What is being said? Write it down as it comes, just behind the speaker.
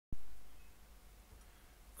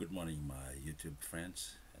Good morning, my YouTube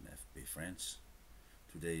friends and FB friends.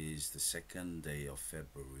 Today is the second day of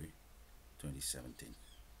February 2017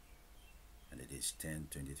 and it is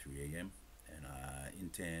 10:23 a.m. and I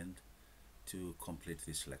intend to complete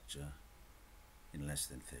this lecture in less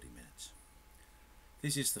than 30 minutes.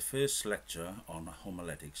 This is the first lecture on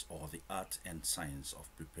homiletics, or the art and science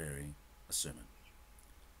of preparing a sermon.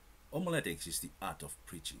 Homiletics is the art of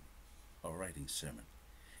preaching or writing sermon.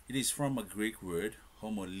 It is from a Greek word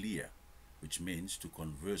homilia, which means to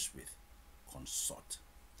converse with, consort,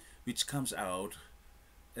 which comes out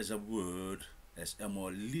as a word as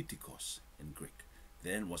homiletikos in Greek,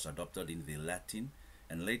 then was adopted in the Latin,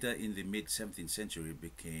 and later in the mid-17th century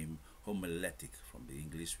became homiletic from the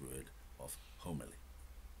English word of homily.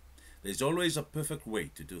 There is always a perfect way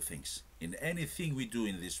to do things in anything we do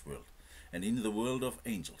in this world and in the world of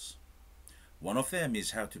angels. One of them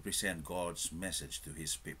is how to present God's message to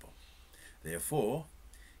his people. Therefore,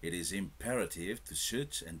 it is imperative to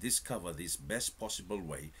search and discover this best possible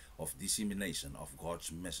way of dissemination of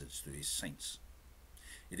God's message to his saints.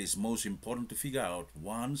 It is most important to figure out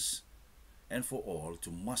once and for all to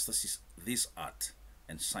master this art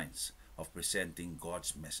and science of presenting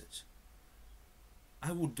God's message.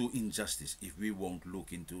 I would do injustice if we won't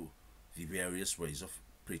look into the various ways of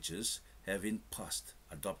preachers have in past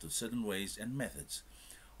adopted certain ways and methods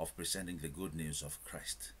of presenting the good news of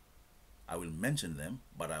Christ. I will mention them,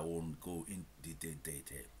 but I won't go in detail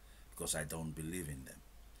because I don't believe in them.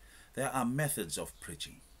 There are methods of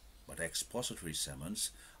preaching, but expository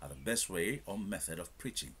sermons are the best way or method of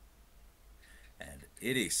preaching, and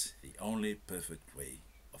it is the only perfect way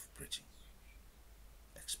of preaching.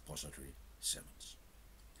 Expository sermons.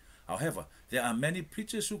 However, there are many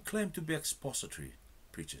preachers who claim to be expository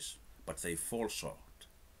preachers, but they fall short.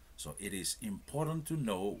 So it is important to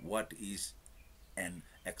know what is an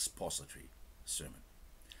expository sermon.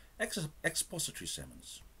 Expository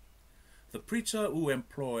sermons. The preacher who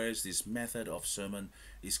employs this method of sermon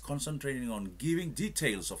is concentrating on giving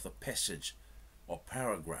details of the passage or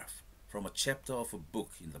paragraph from a chapter of a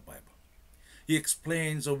book in the Bible. He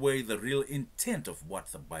explains away the real intent of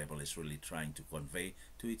what the Bible is really trying to convey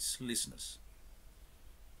to its listeners.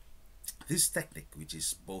 This technique, which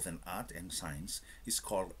is both an art and science, is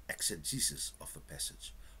called exegesis of the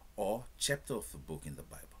passage or chapter of the book in the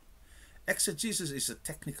Bible. Exegesis is a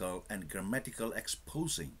technical and grammatical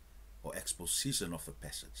exposing or exposition of the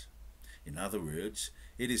passage. In other words,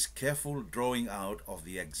 it is careful drawing out of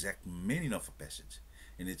the exact meaning of a passage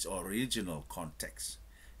in its original context,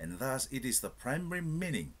 and thus it is the primary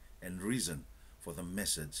meaning and reason for the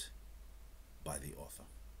message by the author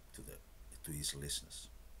to his listeners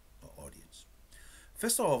or audience.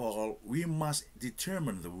 First of all, we must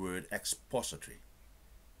determine the word expository.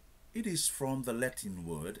 It is from the Latin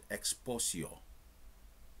word expositio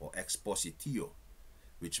or expositio,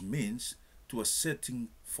 which means to a setting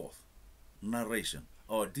forth, narration,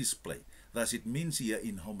 or display. Thus it means here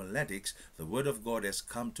in homiletics, the word of God has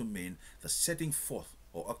come to mean the setting forth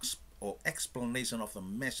or explanation of the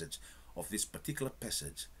message of this particular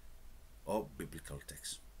passage or biblical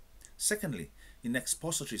text. Secondly, in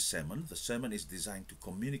expository sermon, the sermon is designed to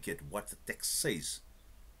communicate what the text says,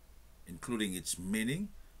 including its meaning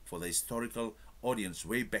for the historical audience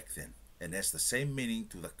way back then, and has the same meaning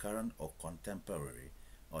to the current or contemporary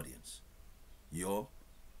audience, your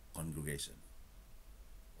congregation,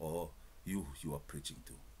 or you are preaching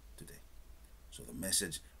to today. So the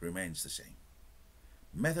message remains the same.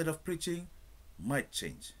 Method of preaching might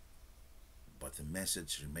change, but the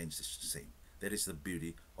message remains the same. That is the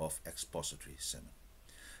beauty of expository sermon.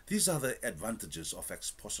 These are the advantages of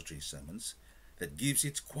expository sermons that gives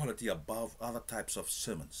its quality above other types of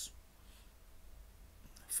sermons.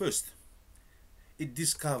 First, it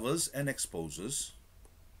discovers and exposes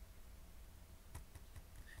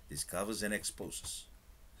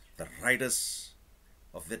the writers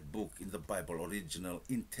of that book in the Bible original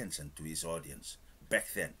intention to his audience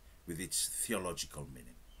back then with its theological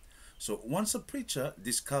meaning. So once a preacher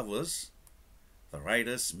discovers the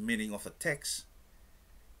writer's meaning of a text,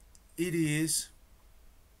 it is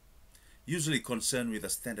usually concerned with the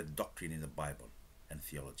standard doctrine in the Bible and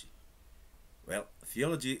theology. Well,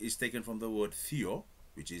 theology is taken from the word theo,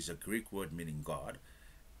 which is a Greek word meaning God,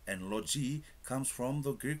 and logi comes from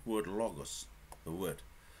the Greek word logos, the word.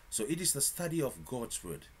 So it is the study of God's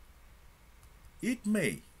word. It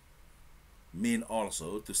may mean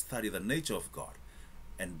also to study the nature of God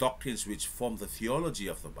and doctrines which form the theology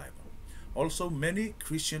of the Bible. Also, many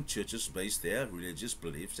Christian churches base their religious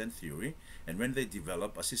beliefs and theory, and when they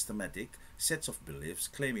develop a systematic sets of beliefs,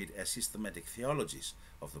 claim it as systematic theologies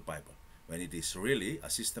of the Bible, when it is really a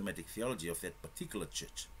systematic theology of that particular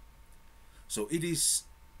church. So it is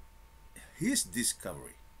his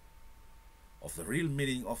discovery of the real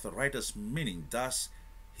meaning of the writer's meaning. Thus,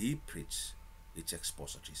 he preached its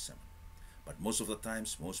expository sermon. But most of the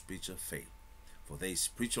times, most preachers fail, for they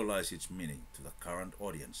spiritualize its meaning to the current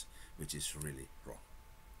audience, which is really wrong.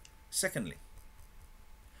 Secondly,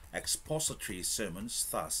 expository sermons,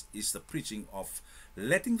 thus, is the preaching of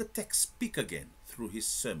letting the text speak again through his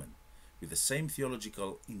sermon with the same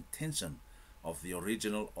theological intention of the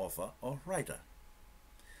original author or writer.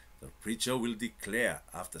 The preacher will declare,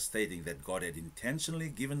 after stating that God had intentionally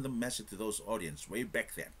given the message to those audience way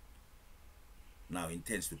back then, now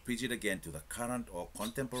intends to preach it again to the current or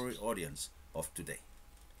contemporary audience of today.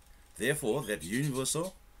 Therefore, that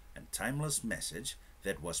universal and timeless message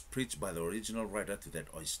that was preached by the original writer to that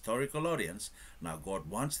historical audience, now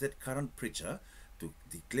God wants that current preacher to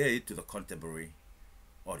declare it to the contemporary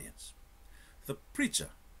audience. The preacher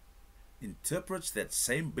interprets that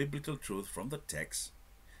same biblical truth from the text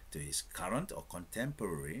to his current or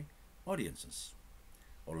contemporary audiences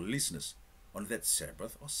or listeners on that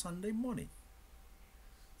Sabbath or Sunday morning.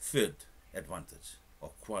 Third advantage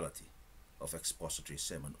or quality of expository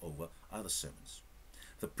sermon over other sermons.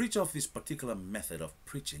 The preacher of this particular method of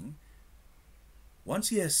preaching, once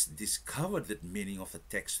he has discovered the meaning of the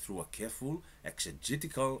text through a careful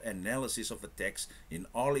exegetical analysis of the text in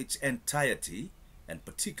all its entirety and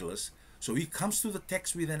particulars, so he comes to the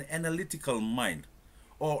text with an analytical mind,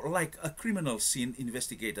 or like a criminal scene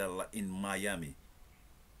investigator in Miami,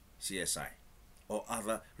 CSI, or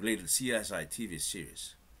other related CSI TV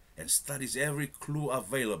series, and studies every clue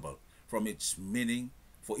available from its meaning,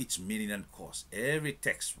 for its meaning and cause. Every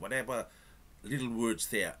text, whatever little words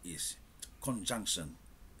there is, conjunction,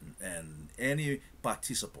 and any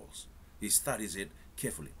participles, he studies it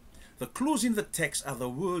carefully. The clues in the text are the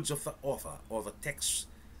words of the author or the text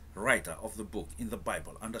writer of the book in the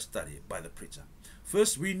Bible under study by the preacher.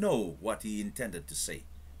 First, we know what he intended to say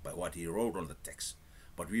by what he wrote on the text.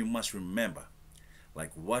 But we must remember,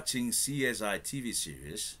 like watching CSI TV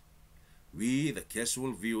series, we, the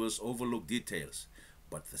casual viewers, overlook details,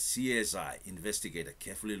 but the CSI investigator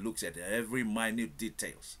carefully looks at every minute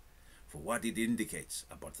details for what it indicates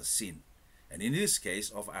about the scene. And in this case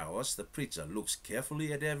of ours, the preacher looks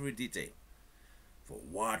carefully at every detail for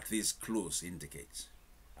what these clues indicate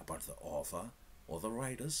about the author or the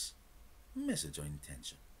writer's message or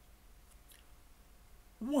intention.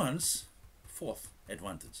 Once, fourth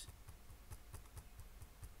advantage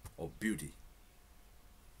or beauty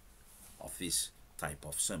of this type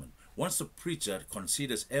of sermon. Once the preacher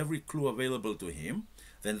considers every clue available to him,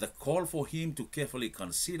 then the call for him to carefully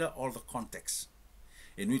consider all the context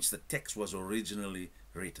in which the text was originally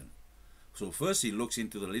written. So first he looks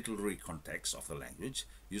into the literary context of the language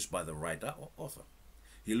used by the writer or author.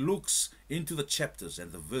 He looks into the chapters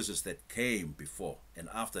and the verses that came before and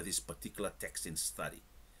after this particular text in study.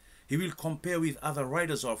 He will compare with other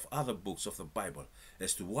writers of other books of the Bible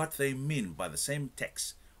as to what they mean by the same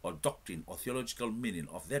text or doctrine or theological meaning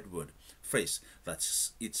of that word, phrase,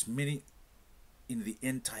 that's its meaning in the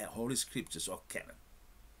entire Holy Scriptures or canon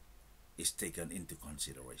is taken into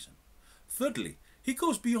consideration. Thirdly, he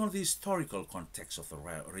goes beyond the historical context of the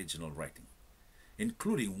original writing,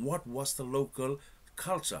 including what was the local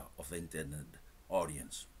culture of the intended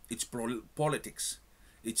audience, its politics,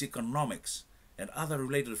 its economics, and other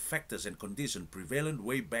related factors and conditions prevalent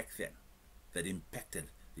way back then that impacted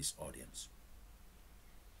this audience.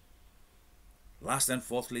 Last and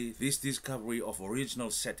fourthly, this discovery of original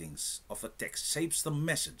settings of the text shapes the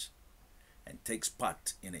message and takes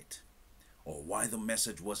part in it, or why the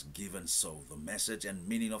message was given. So the message and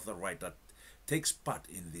meaning of the writer takes part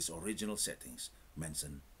in these original settings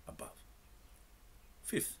mentioned above.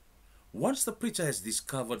 Fifth, once the preacher has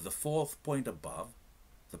discovered the fourth point above,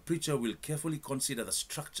 the preacher will carefully consider the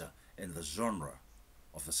structure and the genre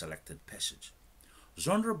of the selected passage.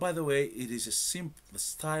 Genre, by the way, it is the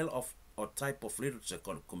style of or type of literature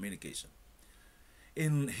communication.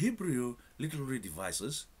 In Hebrew literary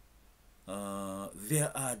devices,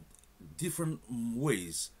 there are different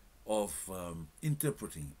ways of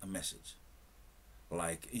interpreting a message,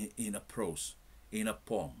 like in a prose, in a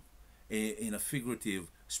poem, in a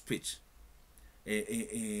figurative speech,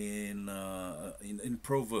 in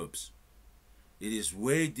proverbs. It is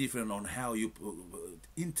way different on how you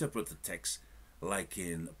interpret the text, like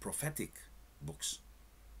in prophetic books,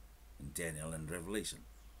 in Daniel and Revelation.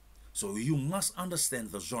 So you must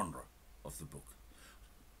understand the genre of the book.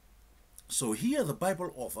 So here the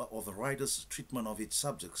Bible author or the writer's treatment of its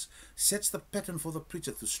subjects sets the pattern for the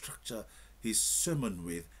preacher to structure his sermon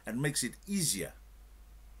with and makes it easier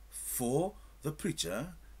for the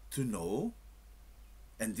preacher to know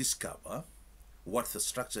and discover what the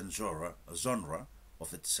structure and genre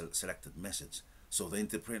of the selected message. So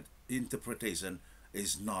the interpretation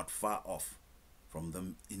is not far off from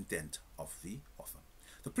the intent of the author.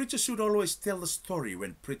 The preacher should always tell the story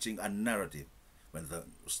when preaching a narrative. When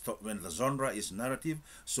the genre is narrative,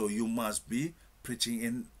 so you must be preaching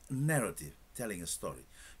in narrative, telling a story.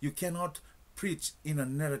 You cannot preach in a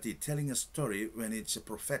narrative, telling a story when it's a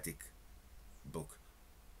prophetic book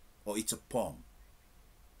or it's a poem.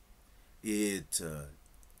 You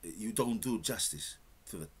don't do justice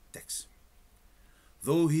to the text.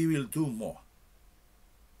 Though he will do more.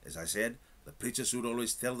 As I said, the preacher should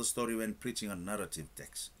always tell the story when preaching a narrative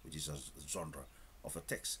text, which is a genre of a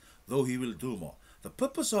text, though he will do more. The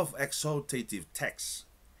purpose of exhortative text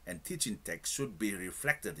and teaching text should be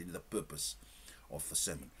reflected in the purpose of the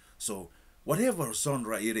sermon. So, whatever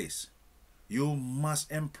genre it is, you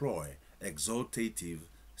must employ exhortative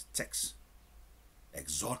text,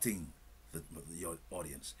 exhorting your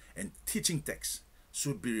audience, and teaching text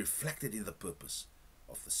should be reflected in the purpose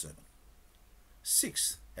of the sermon.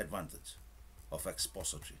 Sixth advantage of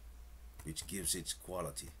expository, which gives its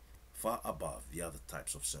quality far above the other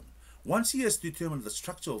types of sermon. Once he has determined the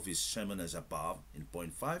structure of his sermon as above in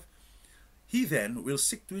point 5, he then will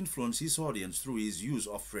seek to influence his audience through his use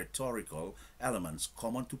of rhetorical elements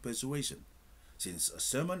common to persuasion. Since a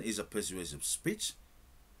sermon is a persuasive speech,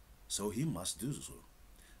 so he must do so.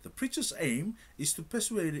 The preacher's aim is to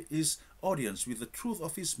persuade his audience with the truth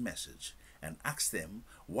of his message and ask them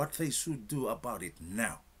what they should do about it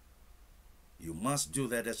now. You must do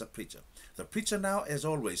that as a preacher. The preacher now, as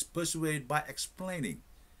always, persuades by explaining,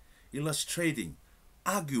 illustrating,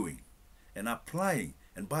 arguing, and applying.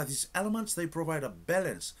 And by these elements, they provide a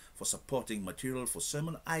balance for supporting material for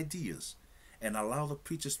sermon ideas and allow the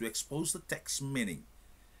preachers to expose the text meaning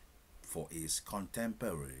for his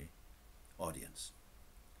contemporary audience.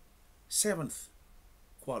 Seventh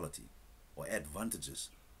quality or advantages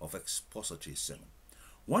of expository sermon.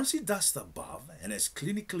 Once he does the above and has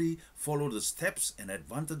clinically followed the steps and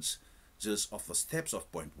advantages of the steps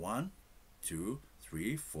of point 1, 2,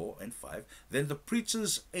 3, 4, and 5, then the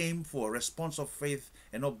preacher's aim for a response of faith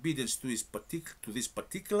and obedience to this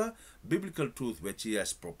particular biblical truth which he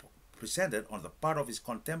has presented on the part of his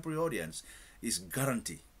contemporary audience is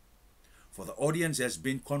guaranteed. For the audience has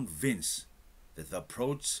been convinced that the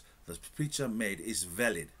approach the preacher made is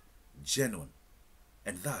valid, genuine,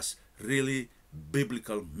 and thus really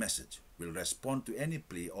biblical message will respond to any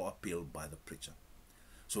plea or appeal by the preacher.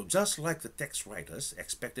 So just like the text writers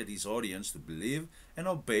expected his audience to believe and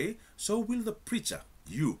obey, so will the preacher,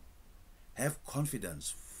 you, have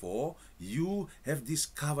confidence, for you have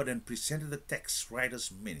discovered and presented the text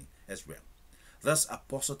writer's meaning as well. Thus a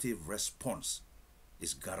positive response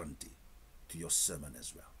is guaranteed to your sermon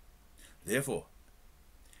as well. Therefore,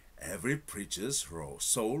 every preacher's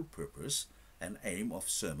sole purpose and aim of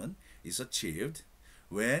sermon is achieved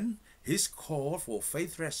when his call for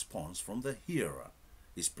faith response from the hearer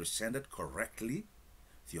is presented correctly,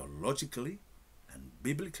 theologically, and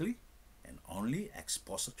biblically, and only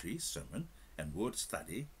expository sermon and word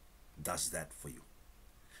study does that for you.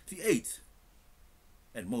 The eighth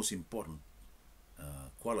and most important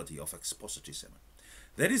quality of expository sermon.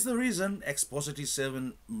 That is the reason expository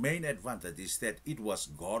sermon main advantage is that it was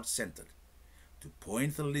God-centered, to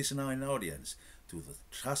point the listener and audience to the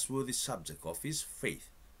trustworthy subject of his faith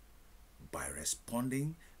by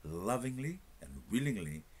responding lovingly and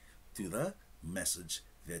willingly to the message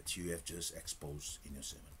that you have just exposed in your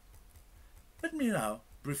sermon. Let me now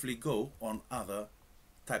briefly go on other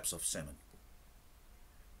types of sermon.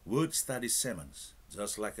 Word study sermons,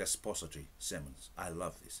 just like expository sermons. I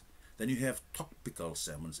love this. Then you have topical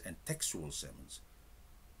sermons and textual sermons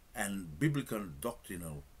and biblical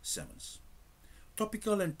doctrinal sermons.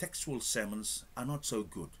 Topical and textual sermons are not so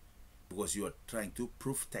good because you are trying to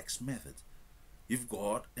prove text method. You've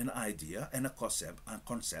got an idea and a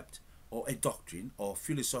concept or a doctrine or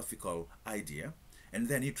philosophical idea, and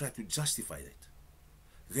then you try to justify it.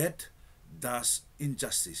 That does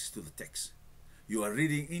injustice to the text. You are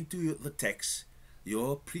reading into the text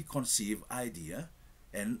your preconceived idea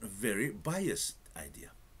and very biased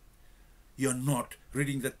idea. You're not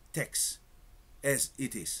reading the text as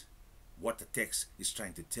it is, what the text is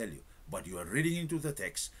trying to tell you, but you are reading into the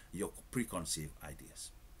text your preconceived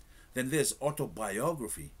ideas. Then there's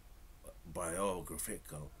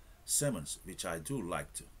biographical sermons, which I do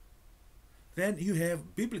like to. Then you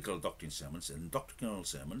have biblical doctrine sermons and doctrinal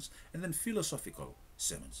sermons, and then philosophical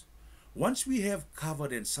sermons. Once we have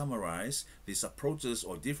covered and summarized these approaches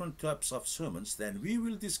or different types of sermons, then we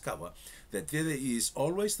will discover that there is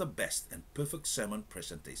always the best and perfect sermon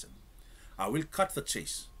presentation. I will cut the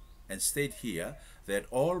chase and state here that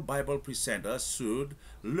all Bible presenters should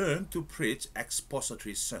learn to preach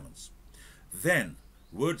expository sermons, then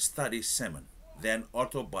word study sermon, then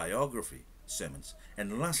autobiography sermons,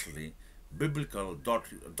 and lastly, biblical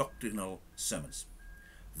doctrinal sermons.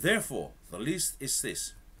 Therefore, the list is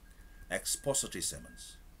this: expository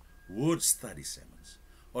sermons, word study sermons,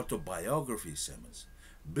 autobiography sermons,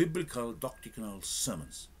 biblical doctrinal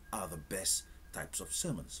sermons are the best types of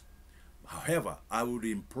sermons. However, I would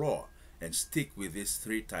implore and stick with these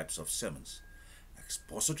three types of sermons: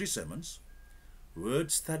 expository sermons,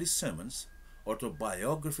 word study sermons,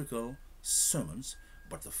 autobiographical sermons,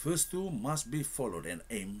 but the first two must be followed and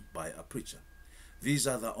aimed by a preacher. These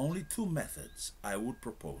are the only two methods I would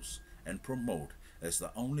propose and promote as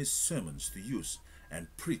the only sermons to use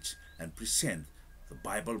and preach and present the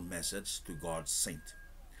Bible message to God's saint.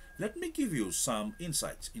 Let me give you some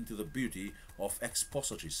insights into the beauty of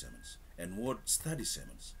expository sermons and word study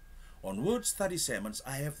sermons. On word study sermons,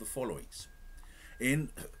 I have the followings.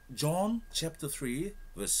 In John chapter 3,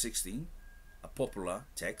 verse 16, a popular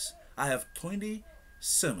text, I have 20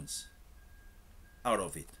 sermons out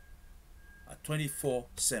of it. 24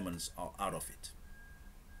 sermons are out of it.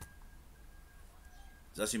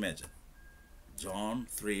 Just imagine. John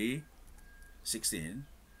 3:16,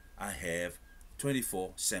 I have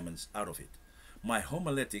 24 sermons out of it. My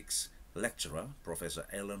homiletics lecturer, Professor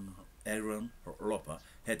Aaron Loper,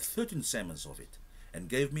 had 13 sermons of it and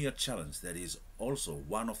gave me a challenge that is also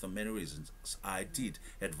one of the many reasons I did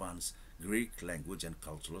advance Greek language and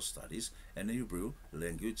cultural studies and Hebrew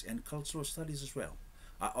language and cultural studies as well.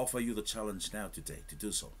 I offer you the challenge now today to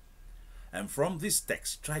do so. And from this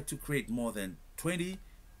text, try to create more than 20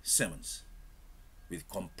 sermons with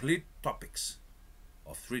complete topics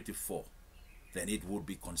of 3 to 4. Then it would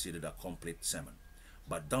be considered a complete sermon.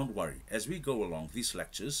 But don't worry, as we go along these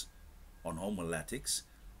lectures on homiletics,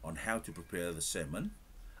 on how to prepare the sermon,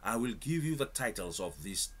 I will give you the titles of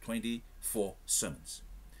these 24 sermons.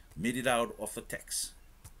 Read it out of the text.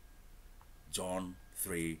 John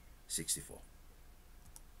 3:64.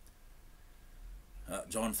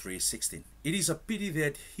 John 3:16. It is a pity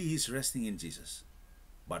that he is resting in Jesus,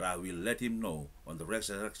 but I will let him know on the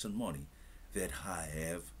resurrection morning that I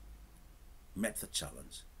have met the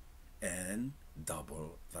challenge and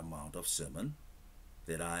double the amount of sermon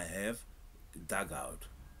that I have dug out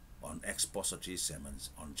on expository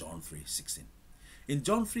sermons on John 3:16. In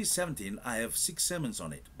John 3:17, I have 6 sermons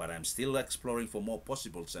on it, but I'm still exploring for more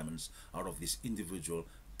possible sermons out of this individual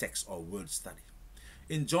text or word study.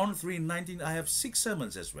 In John 3:19, I have 6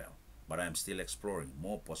 sermons as well, but I'm still exploring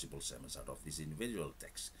more possible sermons out of this individual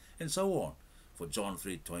text, and so on. For John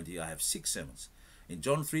 3:20, I have 6 sermons. In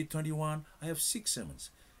John 3:21, I have 6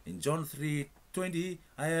 sermons. In John 3:20,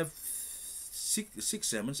 I have six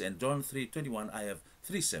sermons, and John 3:21, I have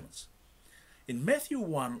 3 sermons. In Matthew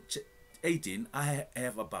 1:18, I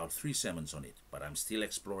have about 3 sermons on it, but I'm still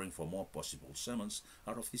exploring for more possible sermons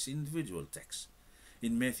out of this individual text.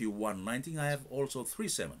 In Matthew 1:19, I have also 3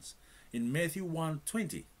 sermons. In Matthew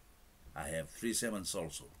 1:20, I have 3 sermons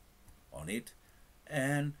also on it,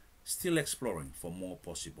 and still exploring for more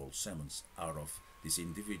possible sermons out of this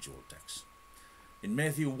individual text. In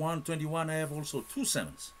Matthew 1:21, I have also 2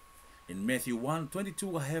 sermons. In Matthew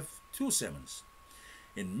 1:22, I have 2 sermons.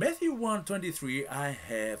 In Matthew 1:23, I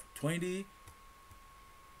have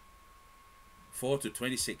 24 to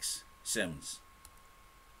 26 sermons.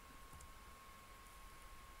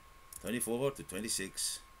 24 to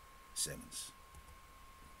 26 sermons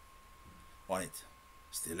on it.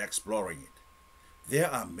 Still exploring it.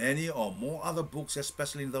 There are many or more other books,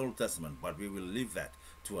 especially in the Old Testament, but we will leave that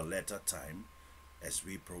to a later time as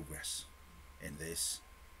we progress in this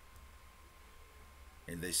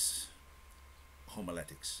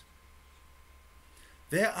homiletics.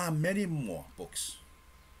 There are many more books,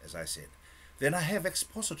 as I said. Then I have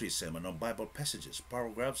expository sermon on Bible passages,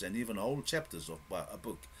 paragraphs, and even whole chapters of a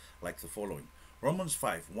book, like the following. Romans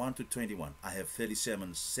 5:1 to 21. I have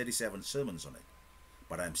 37 sermons on it,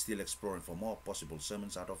 but I'm still exploring for more possible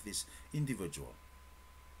sermons out of this individual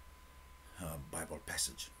Bible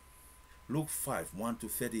passage. Luke 5:1 to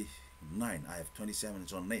 39. I have 20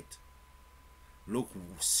 sermons on it. Luke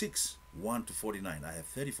 6:1 to 49. I have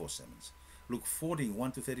 34 sermons. Luke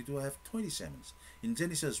 14:1 to 32. I have 20 sermons. In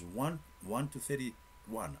Genesis 1:1 to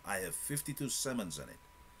 31. I have 52 sermons on it.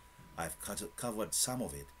 I've covered some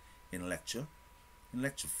of it in lecture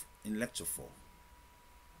 4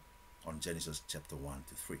 on Genesis chapter 1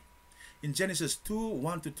 to 3. In Genesis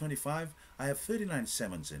 2:1 to 25, I have 39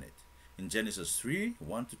 sermons in it. In Genesis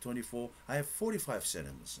 3:1 to 24, I have 45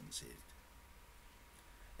 sermons in it.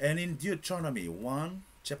 And in Deuteronomy 1,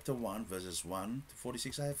 chapter 1, verses 1 to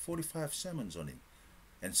 46, I have 45 sermons on it,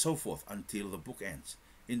 and so forth until the book ends.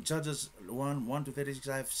 In Judges 1, 1 to 36,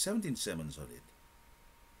 I have 17 sermons on it.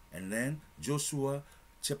 And then Joshua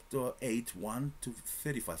chapter 8, 1 to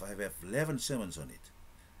 35, I have 11 sermons on it.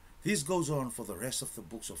 This goes on for the rest of the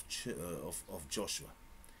books of Joshua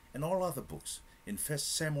and all other books. In 1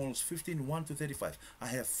 Samuel 15, 1 to 35, I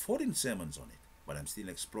have 14 sermons on it, but I'm still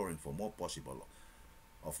exploring for more possible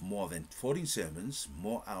of more than 14 sermons,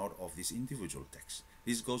 more out of this individual text.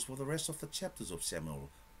 This goes for the rest of the chapters of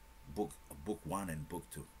Samuel, book 1 and book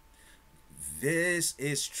 2. This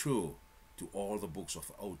is true to all the books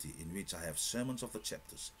of OT, in which I have sermons of the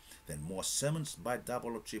chapters, then more sermons by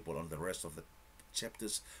double or triple on the rest of the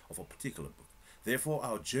chapters of a particular book. Therefore,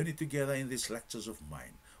 our journey together in these lectures of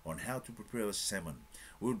mine on how to prepare a sermon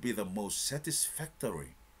will be the most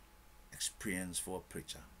satisfactory experience for a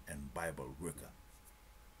preacher and Bible worker.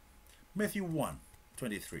 Matthew 1,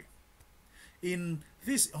 23. In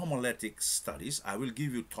these homiletic studies, I will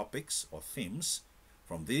give you topics or themes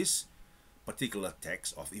from this particular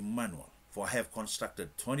text of Emmanuel, for I have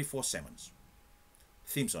constructed 24 sermons,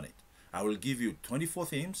 themes on it. I will give you 24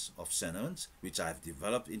 themes of sermons, which I have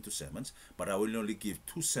developed into sermons, but I will only give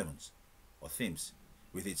 2 sermons or themes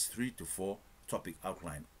with its 3 to 4 topic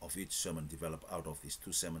outline of each sermon developed out of these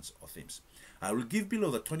 2 sermons or themes. I will give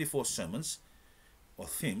below the 24 sermons or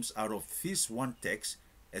themes out of this one text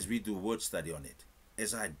as we do word study on it.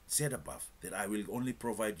 As I said above, that I will only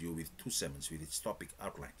provide you with 2 sermons with its topic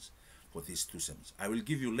outlines for these 2 sermons. I will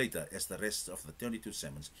give you later as the rest of the 22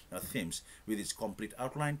 sermons themes with its complete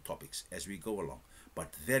outline topics as we go along.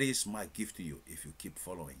 But that is my gift to you if you keep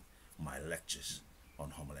following my lectures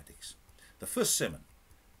on homiletics. The first sermon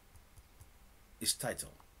is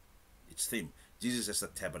titled, its theme, Jesus as the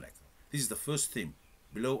Tabernacle. This is the first theme,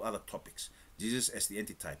 below other topics. Jesus as the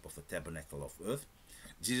antitype of the tabernacle of earth.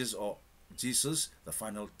 Jesus, the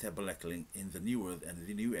final tabernacling in the new earth and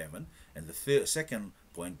the new heaven. And the second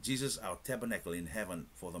point, Jesus, our tabernacle in heaven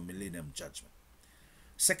for the millennium judgment.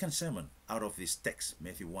 Second sermon out of this text,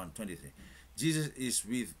 Matthew 1, 23. Jesus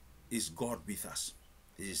is God with us.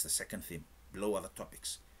 This is the second theme, below other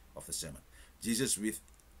topics of the sermon. Jesus with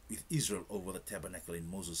Israel over the tabernacle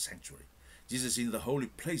in Moses' sanctuary. Jesus in the holy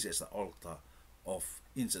place as the altar of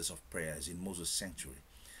incense of prayers in Moses' sanctuary.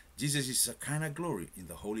 Jesus is Shekinah glory in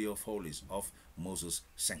the Holy of Holies of Moses'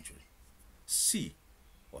 sanctuary. C,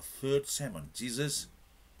 or third sermon, Jesus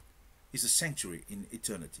is a sanctuary in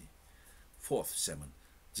eternity. Fourth sermon,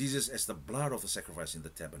 Jesus as the blood of the sacrifice in the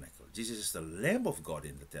tabernacle. Jesus as the Lamb of God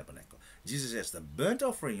in the tabernacle. Jesus as the burnt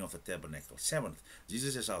offering of the tabernacle. Seventh,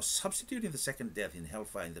 Jesus as our substitute in the second death in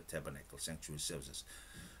hellfire in the tabernacle, sanctuary services.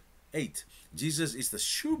 8, Jesus is the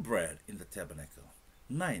shewbread in the tabernacle.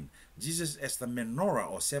 9, Jesus as the menorah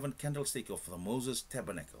or 7 candlestick of the Moses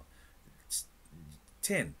tabernacle.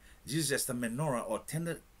 10, Jesus as the menorah or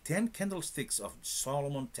 10 candlesticks of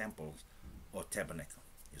Solomon temple or tabernacle.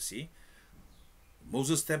 You see,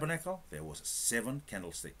 Moses tabernacle, there was 7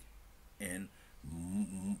 candlestick. In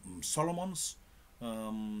Solomon's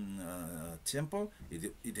temple,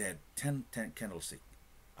 it had 10 candlestick.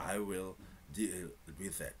 I will deal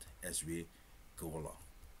with that as we go along.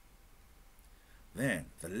 Then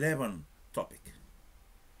the 11th topic,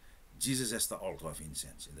 Jesus as the altar of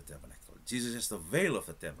incense in the tabernacle. Jesus as the veil of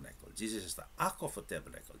the tabernacle. Jesus as the ark of the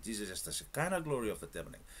tabernacle. Jesus as the Shekinah glory of the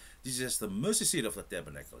tabernacle. Jesus as the mercy seat of the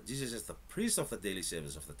tabernacle. Jesus as the priest of the daily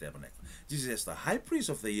service of the tabernacle. Jesus as the high priest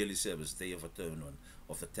of the yearly service, day of atonement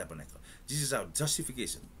of the tabernacle. Jesus our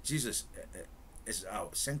justification. Jesus is our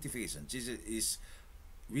sanctification. Jesus is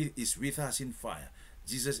with us in fire.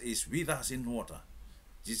 Jesus is with us in water.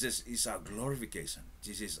 Jesus is our glorification.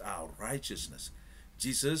 Jesus is our righteousness.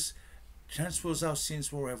 Jesus transfers our sins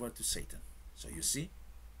forever to Satan. So you see,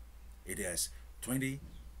 it has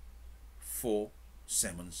 24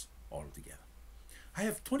 sermons altogether. I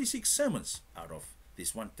have 26 sermons out of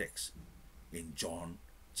this one text in John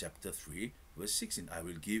chapter 3 verse 16. I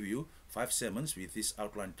will give you 5 sermons with these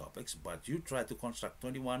outline topics, but you try to construct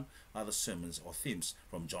 21 other sermons or themes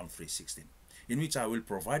from John 3:16, in which I will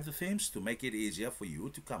provide the themes to make it easier for you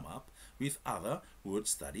to come up with other word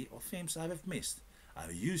study or themes I have missed. I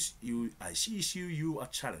issue you a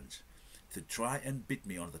challenge to try and beat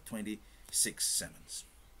me on the 26 sermons.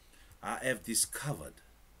 I have discovered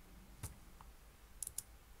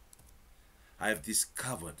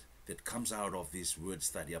that comes out of this word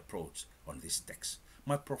study approach on this text.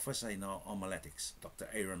 My professor in our homiletics, Dr.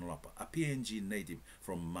 Aaron Loper, a PNG native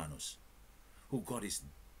from Manus, who got his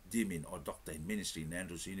Dean or Doctor in Ministry in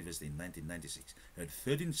Andrews University in 1996, had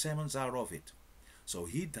 13 sermons out of it. So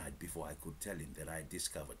he died before I could tell him that I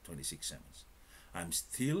discovered 26 sermons. I'm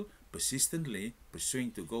still persistently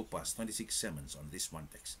pursuing to go past 26 sermons on this one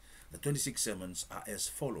text. The 26 sermons are as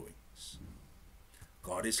following.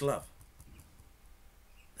 God is love.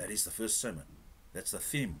 That is the first sermon. That's the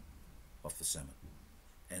theme of the sermon.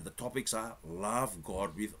 And the topics are love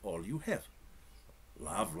God with all you have.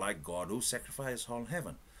 Love like God who sacrificed all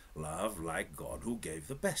heaven. Love like God who gave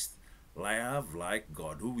the best. Love like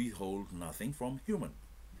God who withhold nothing from human.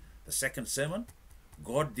 The second sermon,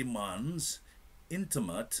 God demands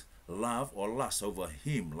intimate love or lust over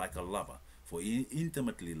him like a lover, for he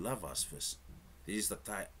intimately loves us first. This is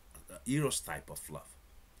the eros type of love.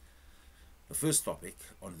 The first topic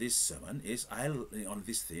on this sermon is, on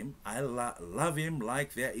this theme, I love him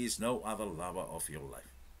like there is no other lover of your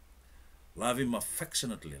life. Love him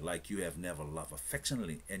affectionately like you have never loved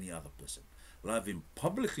affectionately any other person. Love him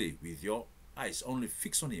publicly with your eyes only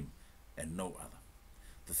fixed on him and no other.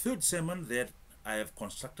 The third sermon that I have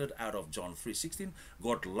constructed out of John 3:16,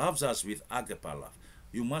 God loves us with agape love.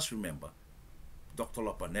 You must remember, Dr.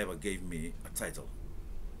 Lopa never gave me a title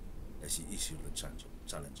as he issued the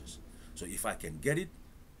challenges. So if I can get it,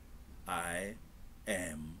 I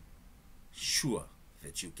am sure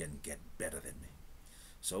that you can get better than me.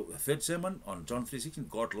 So the third sermon on John 3:16,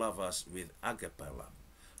 God loves us with agape love.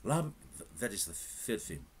 Love, that is the third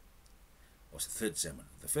theme, or the third sermon.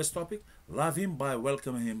 The first topic, love him by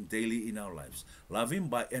welcoming him daily in our lives. Love him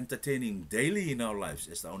by entertaining daily in our lives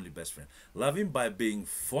as the only best friend. Love him by being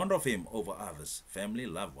fond of him over others, family,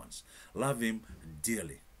 loved ones. Love him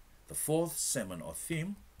dearly. The fourth sermon or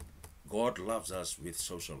theme, God loves us with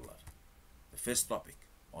social love. The first topic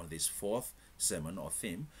on this fourth sermon or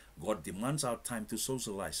theme, God demands our time to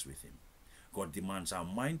socialize with him. God demands our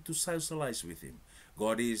mind to socialize with him.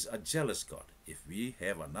 God is a jealous God. If we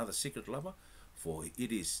have another secret lover, for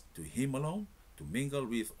it is to him alone to mingle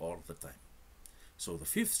with all the time. So the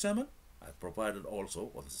fifth sermon, I provided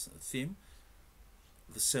also, or the theme,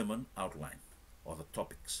 the sermon outline, or the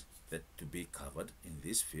topics that to be covered in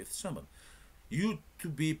this fifth sermon. You to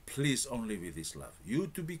be pleased only with his love. You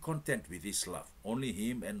to be content with his love, only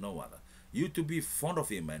him and no other. You to be fond of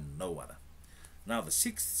him and no other. Now the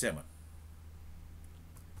sixth sermon,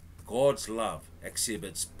 God's love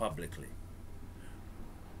exhibits publicly.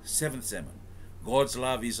 Seventh sermon, God's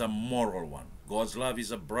love is a moral one. God's love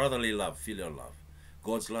is a brotherly love, filial love.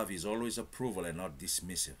 God's love is always approval and not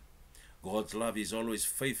dismissive. God's love is always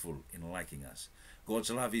faithful in liking us. God's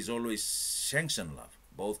love is always sanctioned love,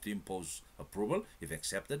 both to impose approval if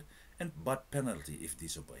accepted, but penalty if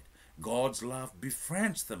disobeyed. God's love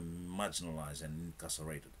befriends the marginalized and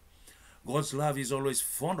incarcerated. God's love is always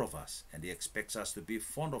fond of us, and he expects us to be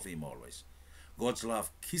fond of him always. God's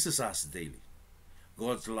love kisses us daily.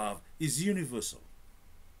 God's love is universal.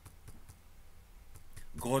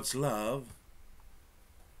 God's love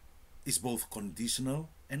is both conditional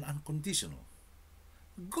and unconditional.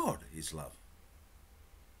 God is love.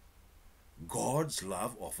 God's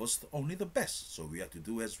love offers only the best, so we have to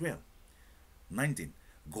do as well. 19.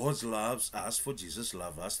 God loves us for Jesus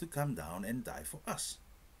loved us to come down and die for us.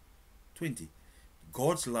 20.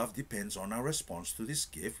 God's love depends on our response to this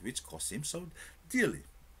gift which cost him so dearly.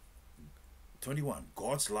 21.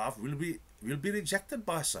 God's love will be rejected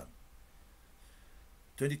by some.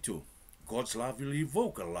 22. God's love will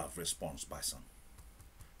evoke a love response by some.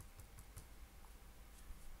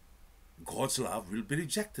 God's love will be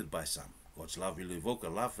rejected by some. God's love will evoke a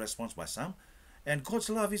love response by some. And God's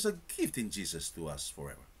love is a gift in Jesus to us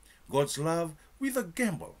forever. God's love with a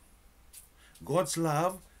gamble. God's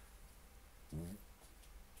love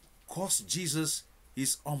cost Jesus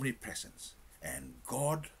his omnipresence. And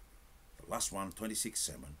God, the last one, 26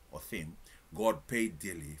 sermon or theme, God paid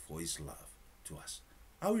dearly for his love to us.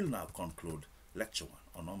 I will now conclude lecture 1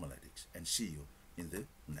 on homiletics and see you in the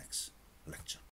next lecture.